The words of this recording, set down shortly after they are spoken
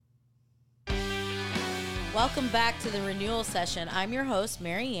Welcome back to the renewal session. I'm your host,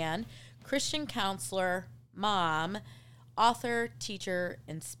 Mary Ann, Christian counselor, mom, author, teacher,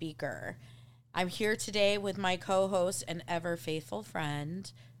 and speaker. I'm here today with my co-host and ever faithful friend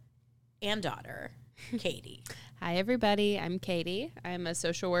and daughter, Katie. Hi, everybody. I'm Katie. I'm a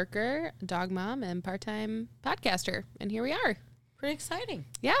social worker, dog mom, and part-time podcaster. And here we are. Pretty exciting.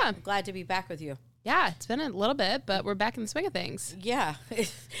 Yeah. I'm glad to be back with you. Yeah, it's been a little bit, but we're back in the swing of things. Yeah.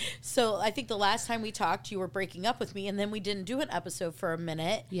 So I think the last time we talked, you were breaking up with me, and then we didn't do an episode for a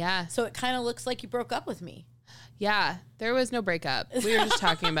minute. Yeah. So it kind of looks like you broke up with me. Yeah, there was no breakup. We were just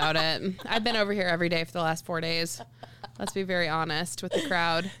talking about it. I've been over here every day for the last 4 days. Let's be very honest with the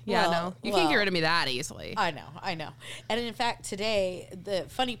crowd. Yeah, no, you can't get rid of me that easily. I know. And in fact, today, the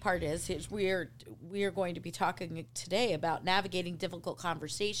funny part is we are going to be talking today about navigating difficult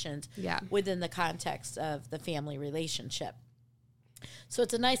conversations within the context of the family relationship. So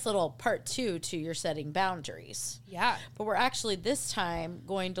it's a nice little part 2 to your setting boundaries. Yeah. But we're actually this time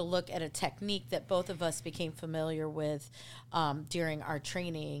going to look at a technique that both of us became familiar with during our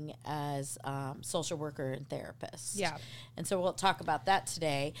training as social worker and therapists. Yeah. And so we'll talk about that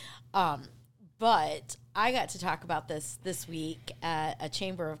today. But I got to talk about this week at a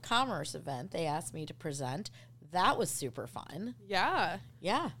Chamber of Commerce event. They asked me to present. That was super fun. Yeah.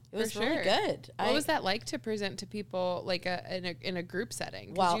 Yeah, it was really good. What was that like to present to people like in a group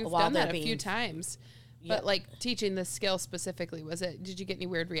setting? While you've done that a being, few times. Yeah. But like teaching the skill specifically, did you get any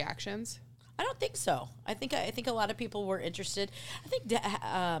weird reactions? I don't think so. I think a lot of people were interested. I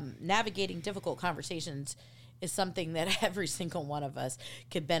think navigating difficult conversations is something that every single one of us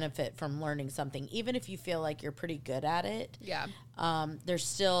could benefit from learning something, even if you feel like you're pretty good at it. Yeah. There's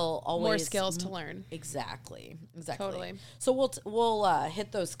still always more skills to learn. Exactly. Totally. So we'll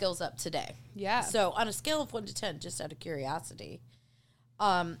hit those skills up today. Yeah. So on a scale of 1 to 10, just out of curiosity,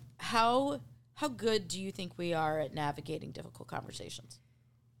 how good do you think we are at navigating difficult conversations?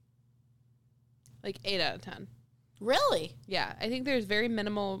 Like 8 out of 10. Really? Yeah, I think there's very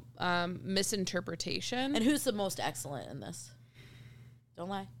minimal misinterpretation. And who's the most excellent in this? Don't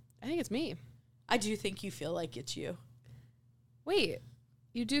lie. I think it's me. I do think you feel like it's you. Wait,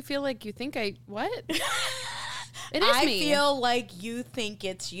 you do feel like you think what? It is me. I feel like you think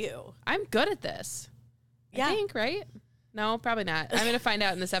it's you. I'm good at this. Yeah. I think, right? No, probably not. I'm going to find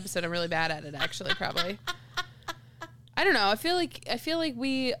out in this episode I'm really bad at it, actually, probably. I don't know. I feel like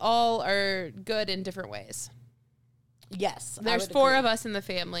we all are good in different ways. Yes. There's 4 of us in the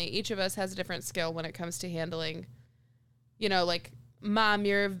family. Each of us has a different skill when it comes to handling, like mom,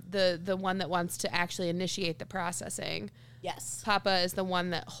 you're the one that wants to actually initiate the processing. Yes. Papa is the one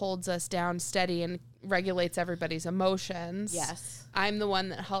that holds us down steady and regulates everybody's emotions. Yes. I'm the one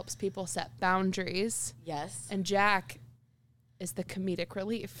that helps people set boundaries. Yes. And Jack is the comedic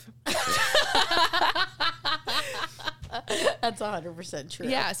relief. That's 100% true.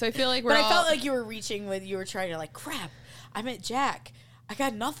 Yeah, so I feel like I felt like you were reaching you were trying to like, crap, I met Jack. I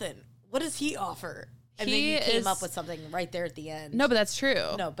got nothing. What does he offer? And then you came up with something right there at the end. No, but that's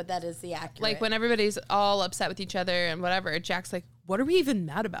true. No, but that is the accurate. Like when everybody's all upset with each other and whatever, Jack's like, what are we even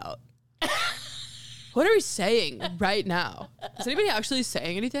mad about? What are we saying right now? Is anybody actually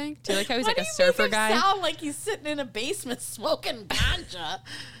saying anything? Do you like how he's like a surfer guy? Why do you make him sound like he's sitting in a basement smoking ganja?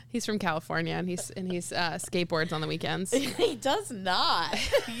 He's from California and he's skateboards on the weekends. He does not.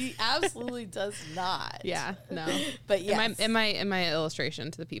 He absolutely does not. Yeah, no. But yes. In my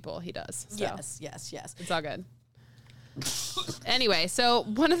illustration to the people, he does. So Yes. It's all good. Anyway, so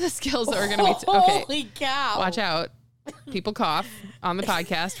one of the skills that we're going to be... Holy cow. Watch out. People cough on the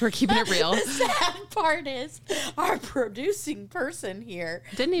podcast. We're keeping it real. The sad part is our producing person here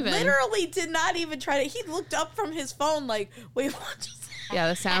literally did not even try to... He looked up from his phone like, wait, what just happened? Yeah,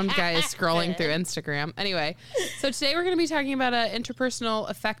 the sound guy is scrolling through Instagram. Anyway, so today we're going to be talking about an interpersonal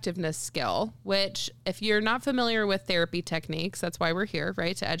effectiveness skill, which if you're not familiar with therapy techniques, that's why we're here,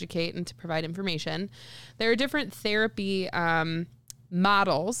 right? To educate and to provide information. There are different therapy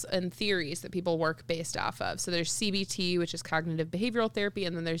models and theories that people work based off of. So there's CBT, which is cognitive behavioral therapy,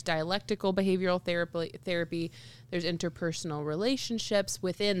 and then there's dialectical behavioral therapy. There's interpersonal relationships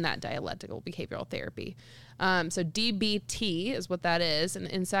within that dialectical behavioral therapy. So DBT is what that is, and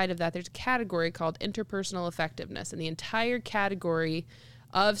inside of that there's a category called interpersonal effectiveness, and the entire category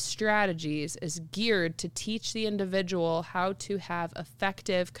of strategies is geared to teach the individual how to have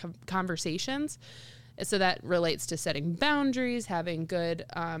effective conversations. So that relates to setting boundaries, having good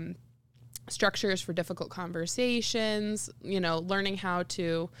structures for difficult conversations, learning how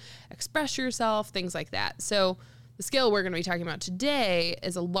to express yourself, things like that. So the skill we're going to be talking about today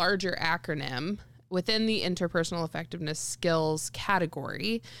is a larger acronym within the interpersonal effectiveness skills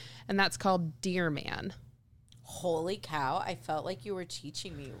category, and that's called DEARMAN. Holy cow. I felt like you were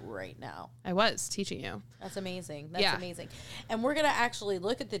teaching me right now. I was teaching you. That's amazing. That's amazing. And we're going to actually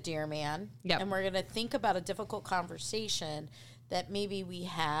look at the DEARMAN, and we're going to think about a difficult conversation that maybe we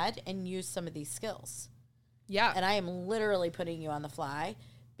had and use some of these skills. Yeah. And I am literally putting you on the fly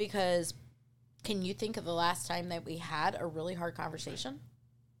because can you think of the last time that we had a really hard conversation?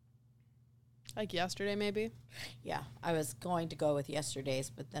 Like yesterday, maybe? Yeah, I was going to go with yesterday's,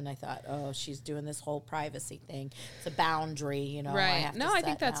 but then I thought, oh, she's doing this whole privacy thing. It's a boundary, you know. Right. I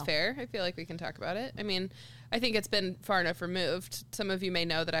think that's fair. I feel like we can talk about it. I mean, I think it's been far enough removed. Some of you may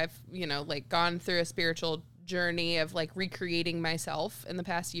know that I've, like gone through a spiritual journey of like recreating myself in the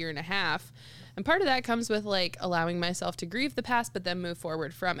past year and a half. And part of that comes with like allowing myself to grieve the past, but then move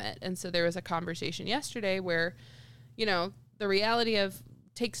forward from it. And so there was a conversation yesterday where, the reality of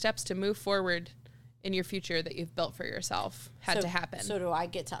take steps to move forward in your future that you've built for yourself had to happen. So do I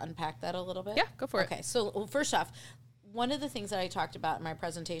get to unpack that a little bit? Yeah, go for it. Okay, so first off, one of the things that I talked about in my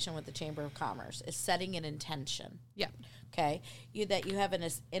presentation with the Chamber of Commerce is setting an intention. Yeah. Okay, that you have an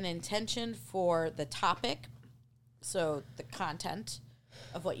intention for the topic, so the content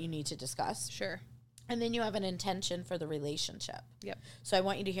of what you need to discuss. Sure. And then you have an intention for the relationship. Yep. So I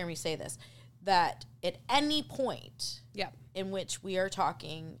want you to hear me say this, that at any point in which we are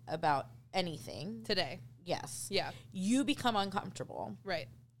talking about anything. Today. Yes. Yeah. You become uncomfortable. Right.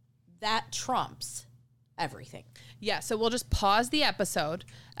 That trumps everything. Yeah. So we'll just pause the episode.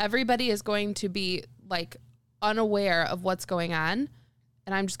 Everybody is going to be like unaware of what's going on.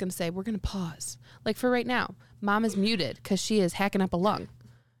 And I'm just going to say, we're going to pause. Like for right now, Mom is muted because she is hacking up a lung.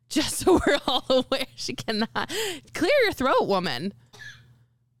 Just so we're all aware she cannot. Clear your throat, woman.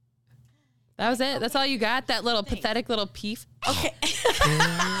 That was it. That's all you got? That little pathetic little peef? Okay.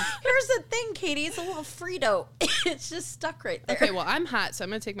 Here's the thing, Katie. It's a little Frito. It's just stuck right there. Okay, well, I'm hot, so I'm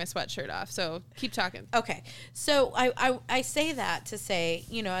going to take my sweatshirt off. So keep talking. Okay. So I say that to say,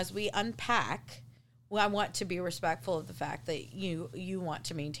 as we unpack, I want to be respectful of the fact that you want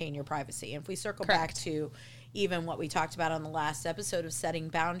to maintain your privacy. And if we circle back to even what we talked about on the last episode of setting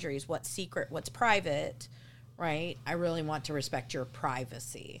boundaries, what's secret, what's private, right? I really want to respect your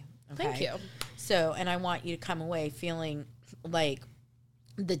privacy. Okay? Thank you. So, and I want you to come away feeling like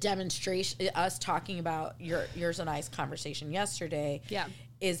the demonstration, us talking about yours and I's conversation yesterday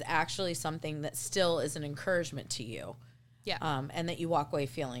is actually something that still is an encouragement to you. Yeah. And that you walk away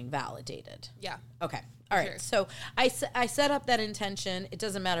feeling validated. Yeah. Okay. All right. Sure. So I set up that intention. It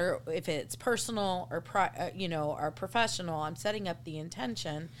doesn't matter if it's personal or, or professional. I'm setting up the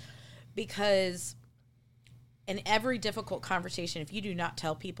intention because in every difficult conversation, if you do not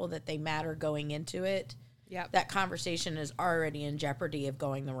tell people that they matter going into it, that conversation is already in jeopardy of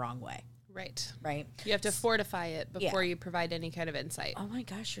going the wrong way. Right. Right. You have to fortify it before you provide any kind of insight. Oh my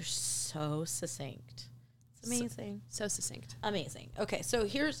gosh, you're so succinct. It's amazing. So succinct. Amazing. Okay, so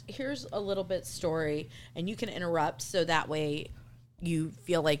here's a little bit story, and you can interrupt so that way you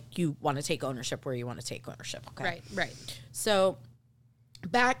feel like you want to take ownership where you want to take ownership. Okay. Right. So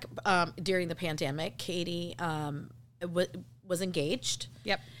back during the pandemic, Katie was engaged.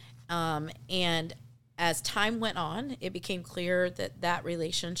 Yep. And as time went on, it became clear that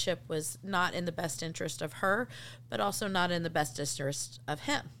relationship was not in the best interest of her, but also not in the best interest of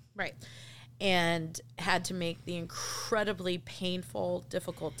him. Right. And had to make the incredibly painful,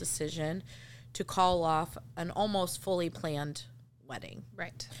 difficult decision to call off an almost fully planned wedding.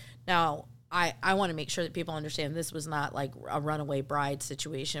 Right. Now, I want to make sure that people understand this was not like a runaway bride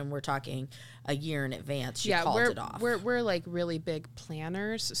situation. We're talking a year in advance. She called it off. We're like really big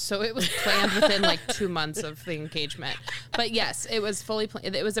planners, so it was planned within like 2 months of the engagement. But yes, it was fully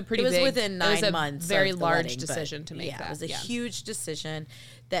planned. It was a pretty. It was big, within 9 months. Very of the large wedding, decision to make. Yeah, it was a huge decision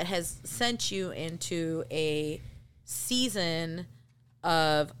that has sent you into a season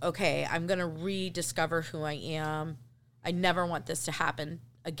of I'm going to rediscover who I am. I never want this to happen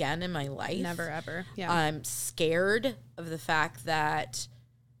again in my life. Never ever. Yeah. I'm scared of the fact that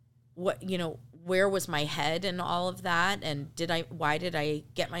where was my head in all of that, and why did I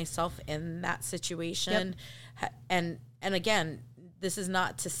get myself in that situation? Yep. And again, this is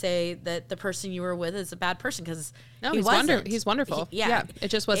not to say that the person you were with is a bad person, because he's wonderful. It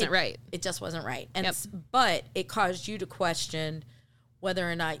just wasn't right. It just wasn't right. And but it caused you to question whether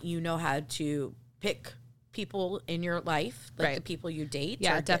or not you know how to pick people in your life, like the people you date.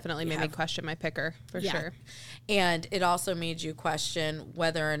 Yeah, it definitely made me question my picker, for sure. And it also made you question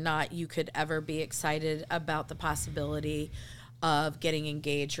whether or not you could ever be excited about the possibility of getting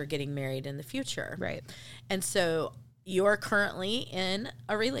engaged or getting married in the future. Right. And so you're currently in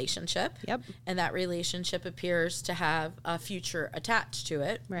a relationship. Yep. And that relationship appears to have a future attached to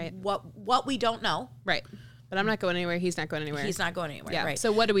it. Right. What we don't know. Right. But I'm not going anywhere. He's not going anywhere. He's not going anywhere. Yeah. Right.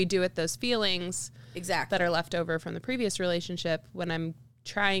 So what do we do with those feelings exactly that are left over from the previous relationship when I'm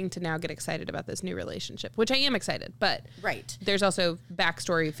trying to now get excited about this new relationship, which I am excited, but right. there's also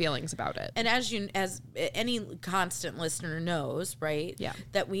backstory feelings about it. And as any constant listener knows, right? Yeah.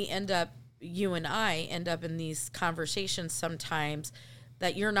 That you and I end up in these conversations sometimes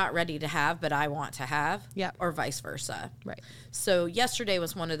that you're not ready to have, but I want to have, yeah, or vice versa. Right. So yesterday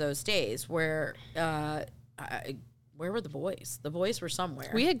was one of those days where, where were the boys? The boys were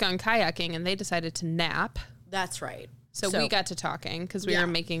somewhere. We had gone kayaking and they decided to nap. That's right. So we got to talking because we were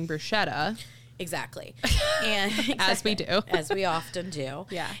making bruschetta. Exactly. And as we do. As we often do.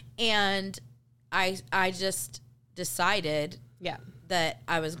 Yeah. And I just decided that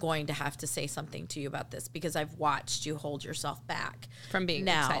I was going to have to say something to you about this because I've watched you hold yourself back from being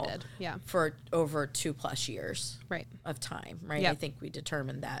excited. Yeah. For over 2+ years of time, right? Yep. I think we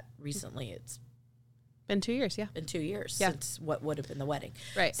determined that recently. It's been 2 years, been 2 years since what would have been the wedding.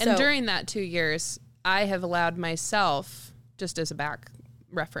 Right. So, and during that 2 years, I have allowed myself, just as a back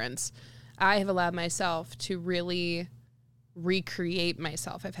reference, I have allowed myself to really recreate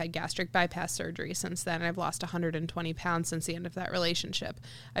myself. I've had gastric bypass surgery since then. I've lost 120 pounds since the end of that relationship.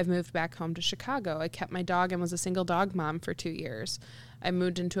 I've moved back home to Chicago. I kept my dog and was a single dog mom for 2 years. I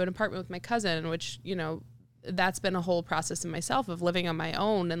moved into an apartment with my cousin, which, that's been a whole process in myself of living on my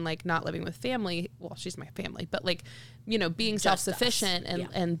own and like not living with family. Well, she's my family, but like, being just self-sufficient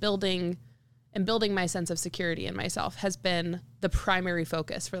and building my sense of security in myself has been the primary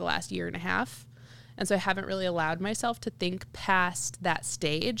focus for the last 1.5 years. And so I haven't really allowed myself to think past that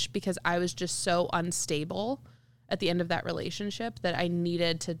stage because I was just so unstable at the end of that relationship that I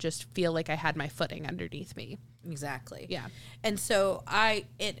needed to just feel like I had my footing underneath me. Exactly. Yeah. And so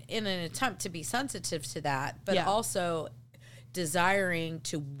in an attempt to be sensitive to that, but also desiring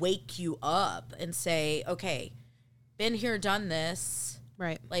to wake you up and say, okay, been here, done this.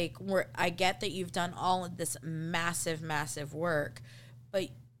 Right. Like I get that you've done all of this massive, massive work, but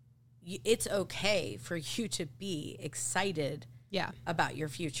it's okay for you to be excited about your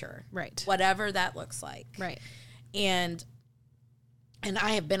future. Right. Whatever that looks like. Right. And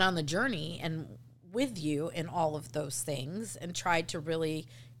I have been on the journey and with you in all of those things and tried to really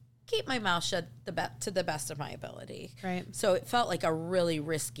keep my mouth shut to the best of my ability. Right. So it felt like a really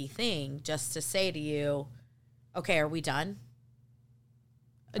risky thing just to say to you, okay, are we done?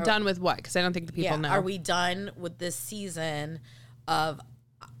 Done with what? Because I don't think the people know. Are we done with this season of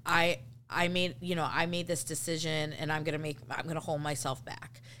I made this decision and I'm gonna hold myself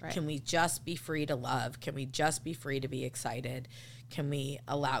back. Right. Can we just be free to love? Can we just be free to be excited? Can we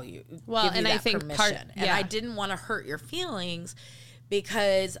allow you? Well, give you and that I think permission? And I didn't want to hurt your feelings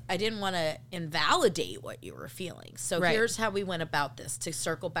because I didn't want to invalidate what you were feeling. So here's how we went about this to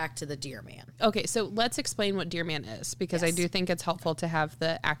circle back to the DEARMAN. Okay, so let's explain what DEARMAN is because I do think it's helpful to have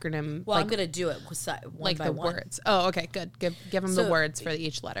the acronym. Well, I'm going to do it one by one. Words. Oh, okay, good. Give them the words for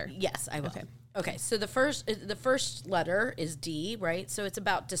each letter. Yes, I will. Okay, so the first letter is D, right? So it's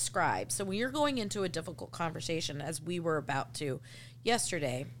about describe. So when you're going into a difficult conversation, as we were about to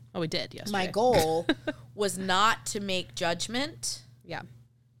yesterday. Oh, we did yesterday. My goal was not to make judgment. Yeah.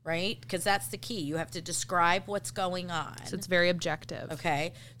 Right? Because that's the key. You have to describe what's going on. So it's very objective.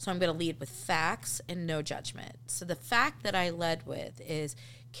 Okay. So I'm going to lead with facts and no judgment. So the fact that I led with is,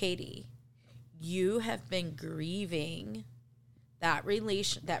 Katie, you have been grieving that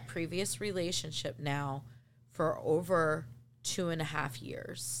previous relationship now for over 2.5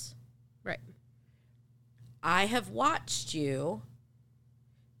 years. Right. I have watched you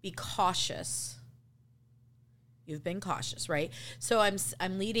be cautious. You've been cautious, right? So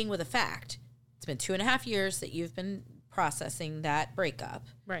I'm leading with a fact. It's been 2.5 years that you've been processing that breakup.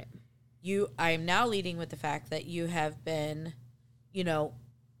 Right. I am now leading with the fact that you have been,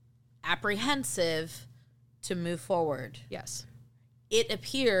 apprehensive to move forward. Yes. It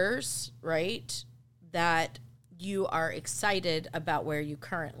appears, right, that you are excited about where you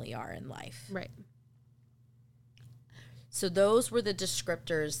currently are in life. Right. So those were the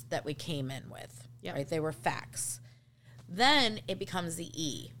descriptors that we came in with, right? They were facts. Then it becomes the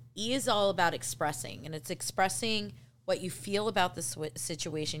E. E is all about expressing, and it's expressing what you feel about the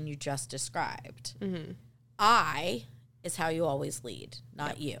situation you just described. Mm-hmm. I is how you always lead,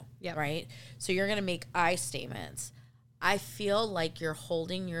 not you, right? So you're going to make I statements. I feel like you're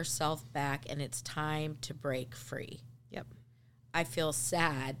holding yourself back and it's time to break free. Yep. I feel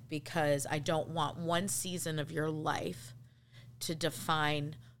sad because I don't want one season of your life to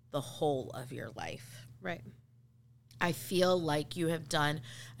define the whole of your life. Right. I feel like you have done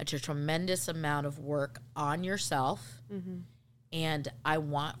a tremendous amount of work on yourself, And I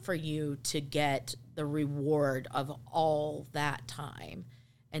want for you to get the reward of all that time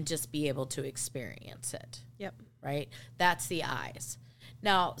and just be able to experience it. Yep. Right? That's the eyes.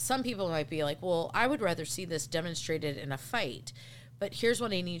 Now, some people might be like, well, I would rather see this demonstrated in a fight. But here's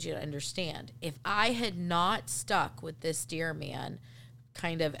what I need you to understand. If I had not stuck with this DEARMAN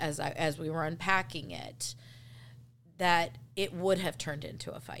kind of as we were unpacking it, that it would have turned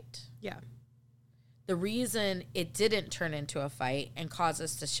into a fight. Yeah. The reason it didn't turn into a fight and cause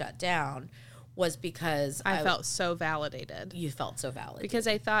us to shut down was because I felt so validated. You felt so validated. Because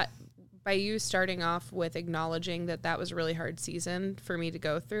I thought by you starting off with acknowledging that that was a really hard season for me to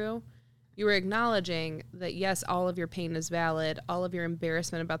go through, you were acknowledging that, yes, all of your pain is valid, all of your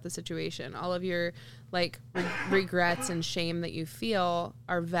embarrassment about the situation, all of your regrets and shame that you feel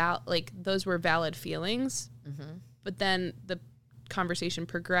are those were valid feelings. Mm-hmm. But then the conversation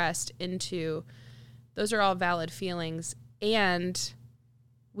progressed into those are all valid feelings and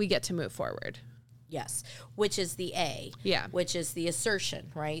we get to move forward. Yes, which is the A. Yeah. Which is the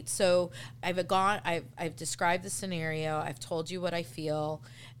assertion, right? So I've described the scenario, I've told you what I feel,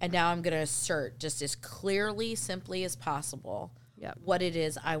 and now I'm going to assert just as clearly, simply as possible what it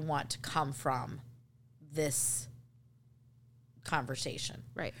is I want to come from this conversation.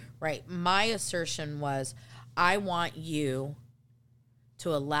 Right. Right. My assertion was, I want you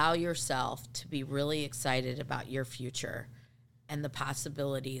to allow yourself to be really excited about your future and the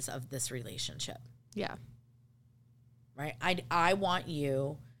possibilities of this relationship. Yeah. Right? I want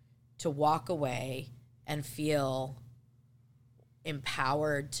you to walk away and feel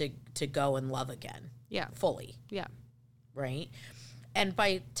empowered to go and love again. Yeah. Fully. Yeah. Right? And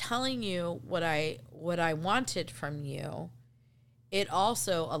by telling you what I wanted from you, it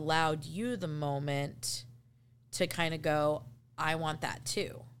also allowed you the moment to kind of go, I want that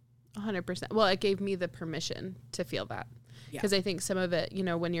too. 100%. Well, it gave me the permission to feel that. Because I think some of it,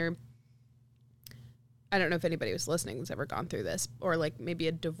 when you're, I don't know if anybody who's listening has ever gone through this, or like maybe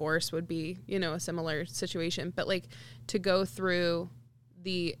a divorce would be, a similar situation, but like to go through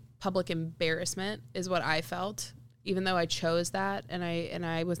the public embarrassment is what I felt, even though I chose that and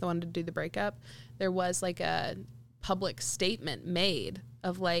I was the one to do the breakup. There was like a public statement made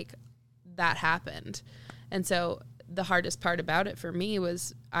of like that happened. And so the hardest part about it for me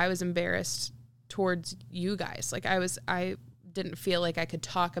was I was embarrassed towards you guys. Like I didn't feel like I could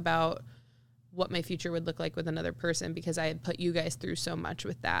talk about what my future would look like with another person because I had put you guys through so much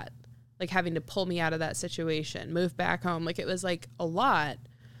with that, like having to pull me out of that situation, move back home. Like it was like a lot.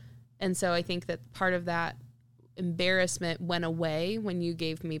 And so I think that part of that embarrassment went away when you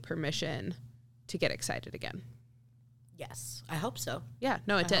gave me permission to get excited again. Yes, I hope so. Yeah,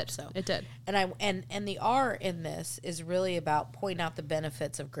 no, it did. Hope so. It did. And the R in this is really about pointing out the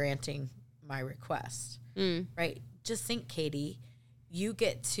benefits of granting my request. Right? Just think, Katie, you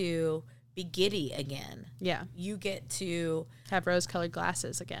get to be giddy again. Yeah. You get to have rose-colored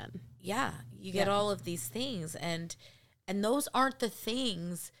glasses again. Yeah, you get all of these things, and those aren't the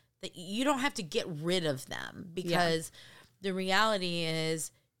things that you don't have to get rid of them, because the reality is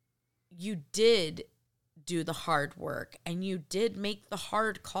you did do the hard work and you did make the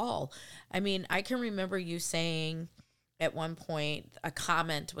hard call. I mean, I can remember you saying at one point a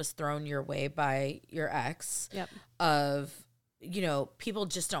comment was thrown your way by your ex of, people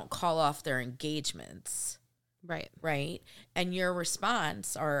just don't call off their engagements. Right. Right. And your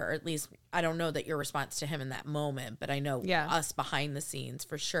response, or at least I don't know that your response to him in that moment, but I know us behind the scenes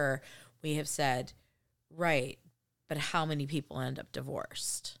for sure, we have said, right, but how many people end up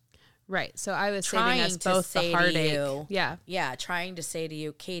divorced? Right. So I was saving us both the heartache. Yeah. Trying to say to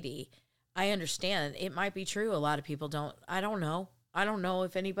you, Katie, I understand it might be true. A lot of people don't. I don't know. I don't know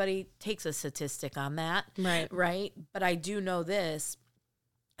if anybody takes a statistic on that. Right. Right. But I do know this,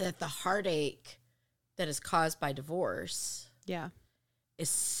 that the heartache that is caused by divorce is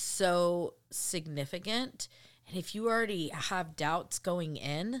so significant. And if you already have doubts going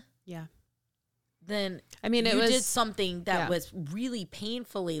in, then you did something that was really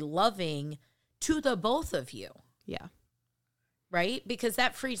painfully loving to the both of you. Yeah. Right? Because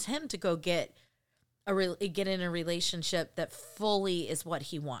that frees him to go get in a relationship that fully is what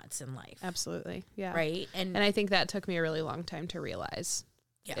he wants in life. Absolutely. Yeah. Right? And I think that took me a really long time to realize.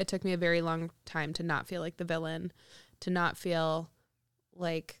 Yeah. It took me a very long time to not feel like the villain, to not feel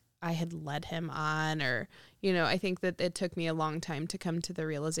like I had led him on, or, I think that it took me a long time to come to the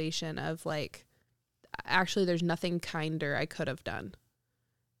realization of like, actually there's nothing kinder I could have done.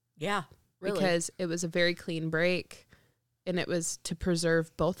 Yeah. Really. Because it was a very clean break and it was to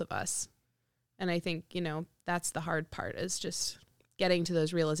preserve both of us. And I think, that's the hard part, is just getting to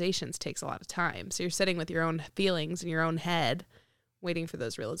those realizations takes a lot of time. So you're sitting with your own feelings in your own head waiting for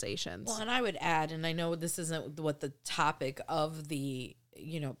those realizations. Well, and I would add, and I know this isn't what the topic of the,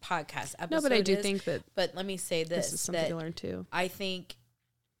 podcast episode no, but I do is, think that. But let me say this is something to learn too. I think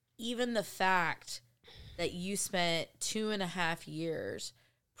even the fact that you spent 2.5 years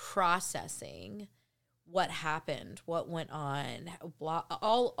processing what happened, what went on,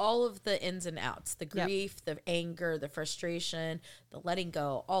 all of the ins and outs, the grief, the anger, the frustration, the letting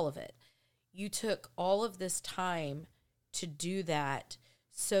go, all of it. You took all of this time to do that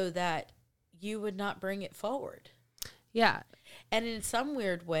so that you would not bring it forward. Yeah. And in some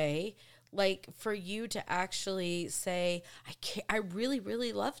weird way, like for you to actually say, I really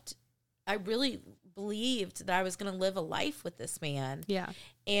believed that I was going to live a life with this man. Yeah.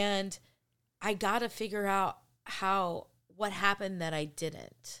 And I got to figure out what happened that I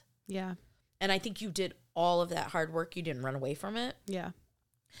didn't. Yeah. And I think you did all of that hard work. You didn't run away from it. Yeah.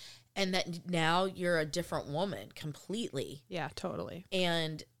 And that now you're a different woman completely. Yeah, totally.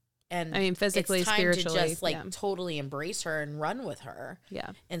 And I mean, physically, it's time spiritually, to just totally embrace her and run with her.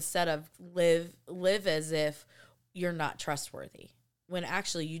 Yeah. Instead of live as if you're not trustworthy. When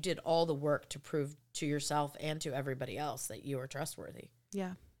actually you did all the work to prove to yourself and to everybody else that you are trustworthy.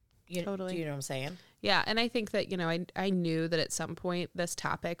 Yeah. Totally. Do you know what I'm saying? Yeah. And I think that, I knew that at some point this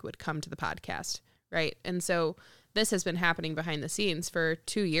topic would come to the podcast. Right. And so this has been happening behind the scenes for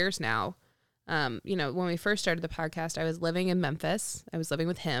 2 years now. When we first started the podcast, I was living in Memphis. I was living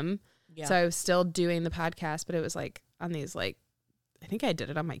with him. Yeah. So I was still doing the podcast, but it was like on these, like, I think I did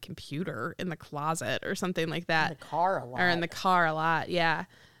it on my computer in the closet or something like that. In the car a lot. Or in the car a lot. Yeah.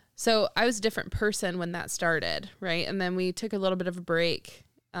 So I was a different person when that started. Right. And then we took a little bit of a break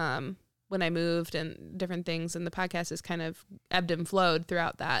when I moved and different things. And the podcast has kind of ebbed and flowed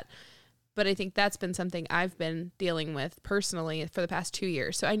throughout that. But I think that's been something I've been dealing with personally for the past 2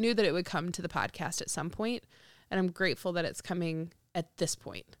 years. So I knew that it would come to the podcast at some point, and I'm grateful that it's coming at this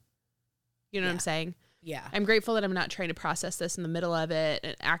point. You know what I'm saying? Yeah. I'm grateful that I'm not trying to process this in the middle of it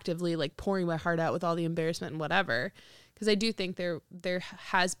and actively like pouring my heart out with all the embarrassment and whatever. Because I do think there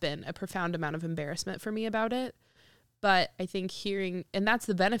has been a profound amount of embarrassment for me about it. But I think and that's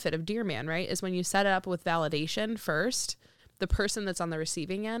the benefit of DEARMAN, right? Is when you set it up with validation first, the person that's on the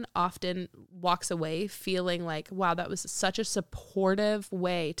receiving end often walks away feeling like, wow, that was such a supportive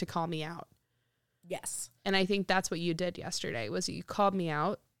way to call me out. Yes. And I think that's what you did yesterday, was you called me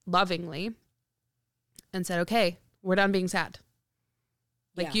out lovingly and said, okay, we're done being sad.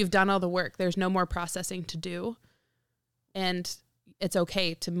 Like, you've done all the work. There's no more processing to do. And it's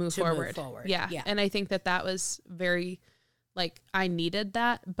okay to move forward. Yeah. And I think that was very, like, I needed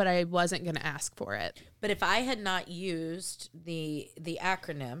that, but I wasn't going to ask for it. But if I had not used the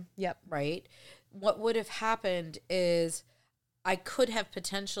acronym, right, what would have happened is I could have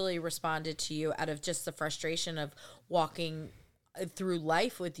potentially responded to you out of just the frustration of walking through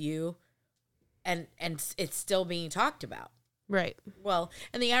life with you and it's still being talked about. Right. Well,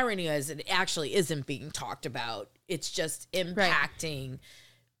 and the irony is it actually isn't being talked about. It's just impacting,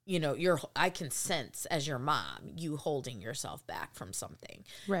 I can sense as your mom, you holding yourself back from something.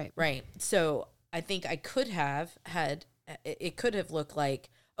 Right. Right. So I think I could have it could have looked like,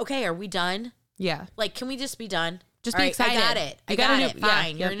 okay, are we done? Yeah. Like, can we just be done? Just be excited. I got it. I got it.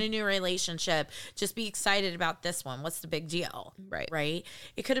 Fine. Yeah, You're in a new relationship. Just be excited about this one. What's the big deal? Right. Right.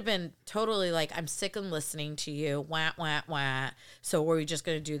 It could have been totally like, I'm sick of listening to you. Wah, wah, wah. So were we just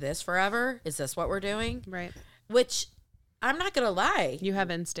going to do this forever? Is this what we're doing? Right. Which I'm not going to lie. You have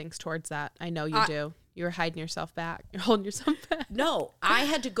instincts towards that. I know you do. You're hiding yourself back. You're holding yourself back. No, I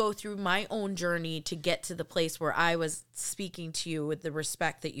had to go through my own journey to get to the place where I was speaking to you with the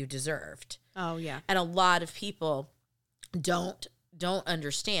respect that you deserved. Oh, yeah. And a lot of people don't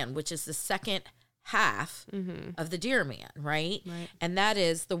understand, which is the second half of the DEARMAN, right? And that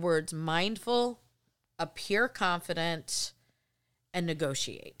is the words mindful, appear confident, and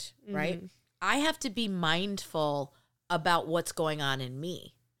negotiate, right? I have to be mindful about what's going on in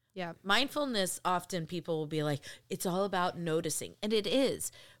me. Yeah. Mindfulness, often people will be like, it's all about noticing. And it is.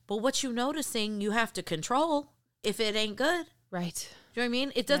 But what you're noticing, you have to control if it ain't good. Right. Do you know what I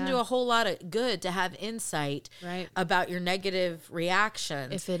mean? It doesn't do a whole lot of good to have insight about your negative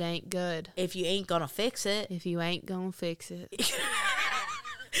reactions. If it ain't good. If you ain't going to fix it. If you ain't going to fix it.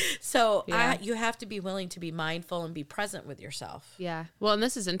 So you have to be willing to be mindful and be present with yourself. Yeah. Well, and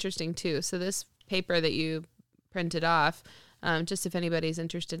this is interesting too. So this paper that you printed off, just if anybody's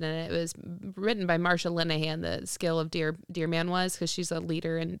interested in it, it was written by Marsha Linehan. The skill of DEARMAN was, because she's a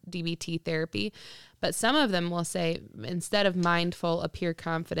leader in DBT therapy. But some of them will say, instead of mindful, appear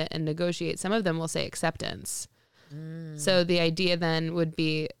confident, and negotiate, some of them will say acceptance. So the idea then would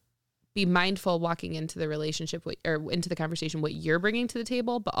be be mindful walking into the relationship or into the conversation, what you're bringing to the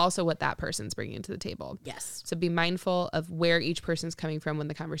table, but also what that person's bringing to the table. Yes. So be mindful of where each person's coming from when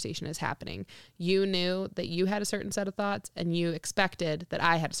the conversation is happening. You knew that you had a certain set of thoughts and you expected that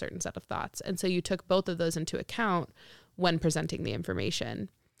I had a certain set of thoughts. And so you took both of those into account when presenting the information.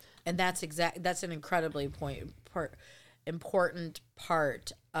 And that's an incredibly important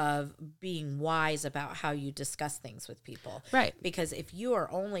part of being wise about how you discuss things with people. Right. Because if you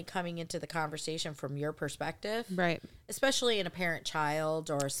are only coming into the conversation from your perspective, right, especially in a parent-child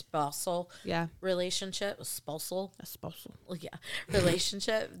or a spousal relationship,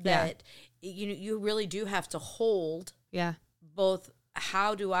 relationship, that you really do have to hold both.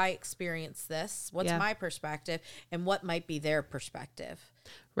 How do I experience this? What's my perspective, and what might be their perspective?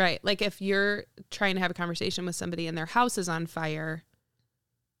 Right. Like if you're trying to have a conversation with somebody and their house is on fire,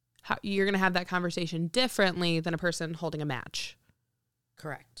 you're going to have that conversation differently than a person holding a match.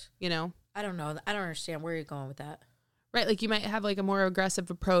 Correct. You know? I don't know. I don't understand where you're going with that. Right. Like you might have like a more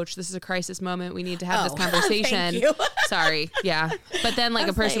aggressive approach. This is a crisis moment. We need to have this conversation. Thank you. Sorry. Yeah. But then like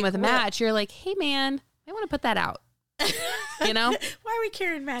a person with a match, you're like, hey man, I want to put that out. You know? Why are we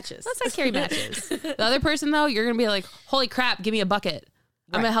carrying matches? Let's not carry matches. The other person though, you're going to be like, holy crap, give me a bucket.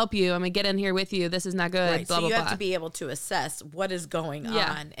 I'm going to help you. I'm going to get in here with you. This is not good. Right. Blah, so blah, you blah. have to be able to assess what is going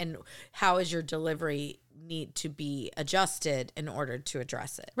on and how is your delivery need to be adjusted in order to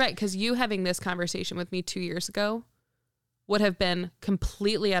address it. Right. Because you having this conversation with me 2 years ago would have been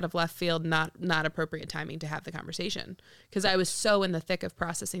completely out of left field, not appropriate timing to have the conversation because I was so in the thick of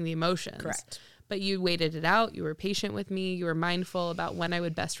processing the emotions. Correct. But you waited it out. You were patient with me. You were mindful about when I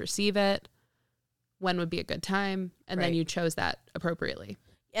would best receive it, when would be a good time, and then you chose that appropriately.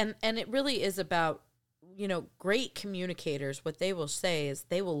 And it really is about, great communicators. What they will say is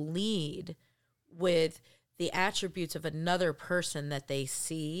they will lead with the attributes of another person that they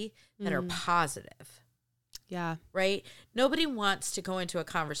see that are positive. Yeah. Right? Nobody wants to go into a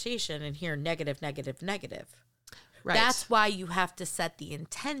conversation and hear negative, negative, negative. Right. That's why you have to set the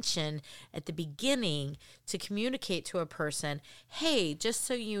intention at the beginning to communicate to a person, hey, just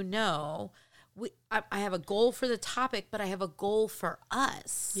so you know, I have a goal for the topic, but I have a goal for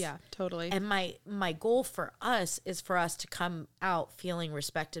us. Yeah, totally. And my goal for us is for us to come out feeling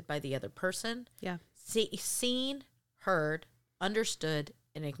respected by the other person. Yeah. Seen, heard, understood,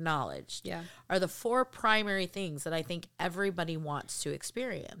 and acknowledged are the 4 primary things that I think everybody wants to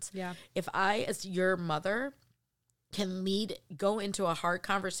experience. Yeah. If I, as your mother, can go into a hard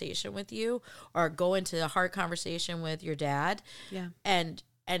conversation with you or go into a hard conversation with your dad and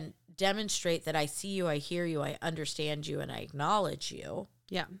demonstrate that I see you, I hear you, I understand you, and I acknowledge you.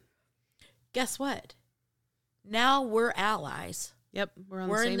 Yeah. Guess what? Now we're allies. Yep.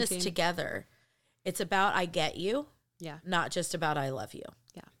 We're in this together. It's about I get you. Yeah. Not just about I love you.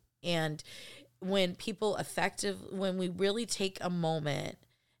 Yeah. And when when we really take a moment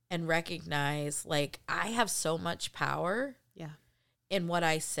and recognize, like, I have so much power in what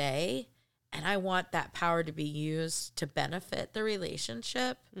I say, and I want that power to be used to benefit the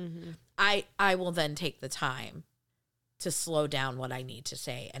relationship, I will then take the time to slow down what I need to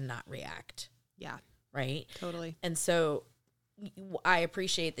say and not react. Yeah. Right? Totally. And so I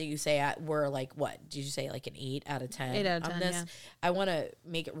appreciate that you say we're like, what did you say, like an 8 out of 10? 8 out of 10, this. yeah. I want to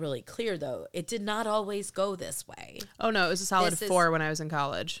make it really clear, though. It did not always go this way. Oh, no. It was a solid 4 when I was in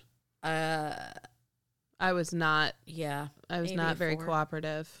college. I was not. Yeah. I was not very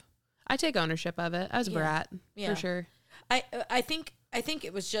cooperative. I take ownership of it. I was a brat, for sure. I think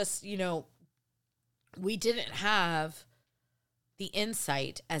it was just, we didn't have the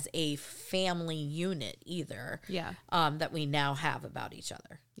insight as a family unit either. Yeah. That we now have about each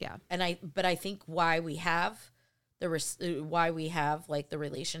other. Yeah. But I think why we have like the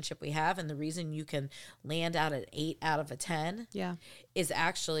relationship we have, and the reason you can land out at 8 out of a 10 is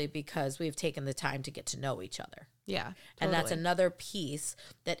actually because we've taken the time to get to know each other. Yeah. Totally. And that's another piece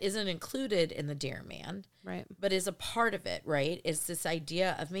that isn't included in the DEARMAN, right? But is a part of it, right? Is this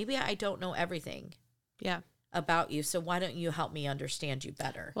idea of maybe I don't know everything. Yeah. About you, so why don't you help me understand you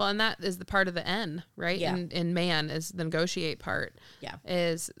better? Well, and that is the part of the N, right? Yeah. In man is the negotiate part. Yeah.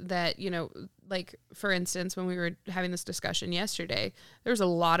 Is that, like, for instance, when we were having this discussion yesterday, there was a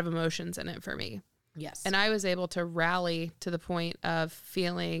lot of emotions in it for me. Yes. And I was able to rally to the point of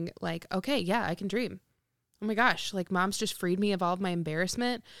feeling like, okay, yeah, I can dream. Oh my gosh, like mom's just freed me of all of my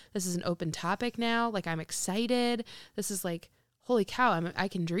embarrassment. This is an open topic now. Like I'm excited. This is like, holy cow, I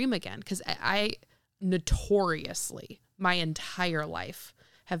can dream again. Because I notoriously my entire life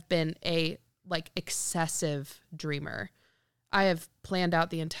have been a excessive dreamer. I have planned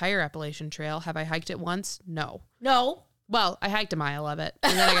out the entire Appalachian Trail. Have I hiked it once? No. Well, I hiked a mile of it,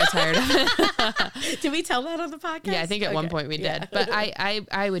 and then I got tired of it. Did we tell that on the podcast? Yeah, I think at one point we did. But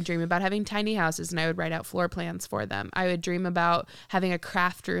I would dream about having tiny houses, and I would write out floor plans for them. I would dream about having a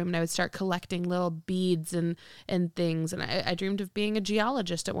craft room, and I would start collecting little beads and things. And I dreamed of being a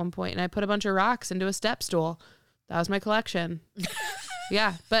geologist at one point, and I put a bunch of rocks into a step stool. That was my collection.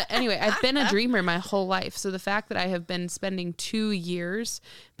 Yeah. But anyway, I've been a dreamer my whole life. So the fact that I have been spending 2 years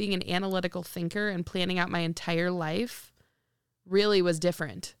being an analytical thinker and planning out my entire life really was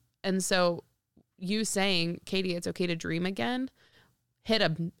different. And so you saying, Katie, it's okay to dream again, hit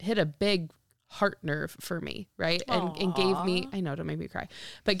a big heart nerve for me, right? And gave me, I know, don't make me cry,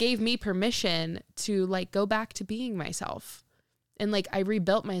 but gave me permission to like go back to being myself. And like I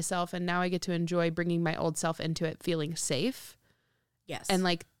rebuilt myself, and now I get to enjoy bringing my old self into it, feeling safe. Yes. And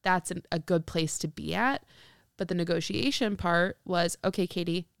like that's a good place to be at. But the negotiation part was, okay,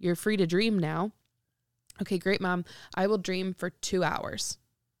 Katie, you're free to dream now. Okay, great, Mom. I will dream for 2 hours.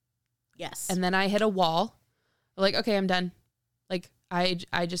 Yes. And then I hit a wall. Like, okay, I'm done. Like,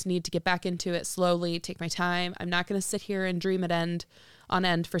 I just need to get back into it slowly, take my time. I'm not going to sit here and dream at end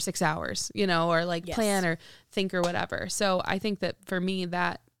for 6 hours, or like plan or think or whatever. So I think that for me,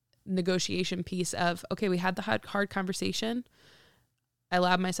 that negotiation piece of, okay, we had the hard conversation. I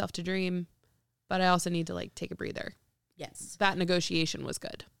allowed myself to dream, but I also need to like take a breather. Yes. That negotiation was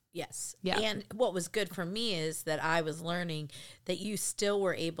good. Yes. Yeah. And what was good for me is that I was learning that you still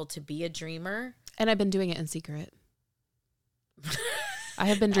were able to be a dreamer. And I've been doing it in secret. I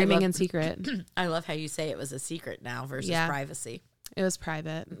have been dreaming in secret. I love how you say it was a secret now versus privacy. It was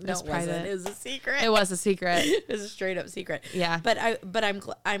private. It was private. It was a secret. It was a secret. It was a straight up secret. Yeah. But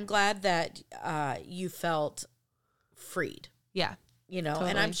I'm glad that you felt freed. Yeah. Totally.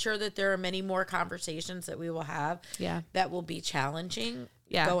 And I'm sure that there are many more conversations that we will have that will be challenging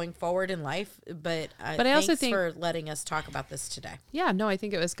going forward in life. But I also think for letting us talk about this today. Yeah, no, I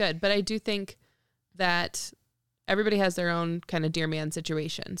think it was good. But I do think that everybody has their own kind of DEARMAN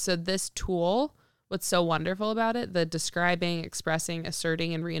situation. So this tool, what's so wonderful about it, the describing, expressing,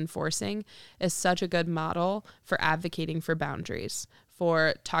 asserting, and reinforcing is such a good model for advocating for boundaries,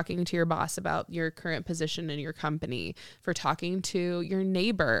 for talking to your boss about your current position in your company, for talking to your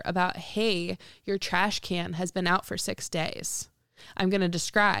neighbor about, hey, your trash can has been out for 6 days. I'm going to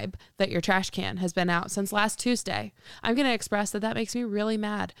describe that your trash can has been out since last Tuesday. I'm going to express that makes me really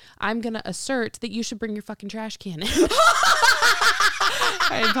mad. I'm going to assert that you should bring your fucking trash can in.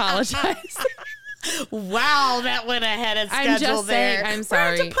 I apologize. Wow, that went ahead of schedule. I'm just saying, I'm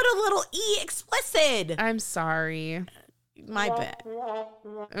sorry. We have to put a little E explicit. I'm sorry. My bad.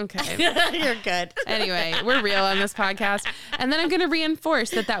 Okay. You're good. Anyway, we're real on this podcast. And then I'm going to reinforce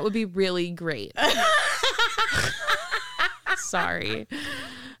that would be really great. Sorry.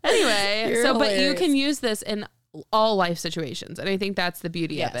 Anyway, but you can use this in all life situations. And I think that's the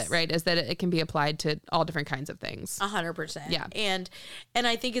beauty of it, right? Is that it can be applied to all different kinds of things. 100%. Yeah. And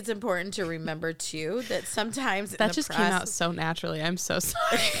I think it's important to remember too, that sometimes that just came out so naturally. I'm so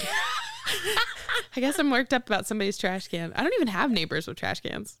sorry. I guess I'm worked up about somebody's trash can. I don't even have neighbors with trash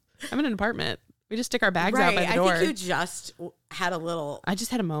cans. I'm in an apartment. We just stick our bags out by the door. I think you just had a little... I just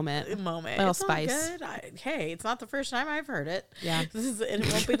had a moment. A little spice. Good. Hey, it's not the first time I've heard it. Yeah. And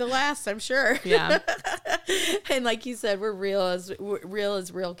it won't be the last, I'm sure. Yeah. And like you said, we're real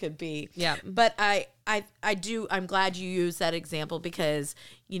as real could be. Yeah. But I'm glad you used that example because,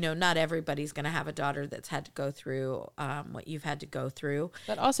 not everybody's going to have a daughter that's had to go through what you've had to go through.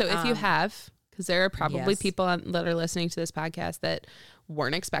 But also, if you have, because there are probably people that are listening to this podcast that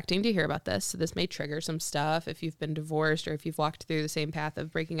weren't expecting to hear about this. So this may trigger some stuff if you've been divorced or if you've walked through the same path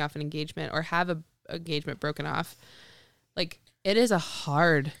of breaking off an engagement or have an engagement broken off. Like, it is a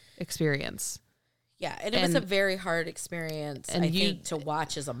hard experience. Yeah, and it was a very hard experience, I think, to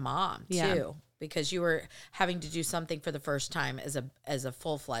watch as a mom, too. Because you were having to do something for the first time as a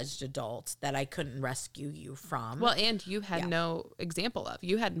full-fledged adult that I couldn't rescue you from. Well, and you had no example of.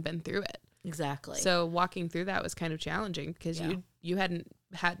 You hadn't been through it. Exactly. So walking through that was kind of challenging because you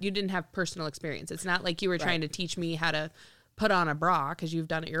didn't have personal experience. It's not like you were trying to teach me how to put on a bra because you've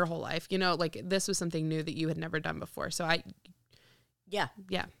done it your whole life. like this was something new that you had never done before. So Yeah.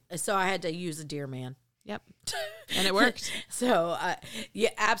 So I had to use a DEARMAN. Yep. And it worked. So,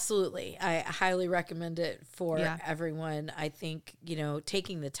 absolutely. I highly recommend it for everyone. I think,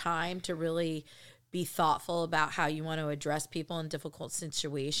 taking the time to really be thoughtful about how you want to address people in difficult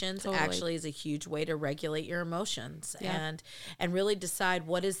situations actually is a huge way to regulate your emotions and really decide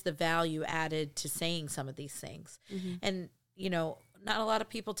what is the value added to saying some of these things. Mm-hmm. And, not a lot of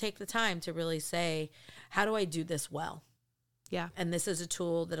people take the time to really say, how do I do this well? Yeah. And this is a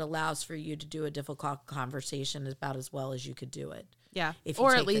tool that allows for you to do a difficult conversation about as well as you could do it. Yeah. If you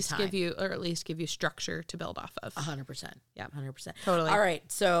or take at least the time. give you structure to build off of. 100%. Yeah. 100%. Totally. All right.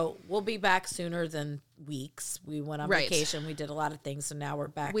 So we'll be back sooner than weeks. We went on Right. vacation. We did a lot of things. So now we're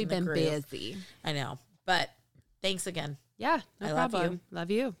back. We've in the been groove. busy. I know. But thanks again. Yeah. No I problem. love you.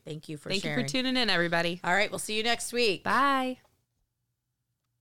 Love you. Thank you for Thank sharing. you for tuning in, everybody. All right. We'll see you next week. Bye.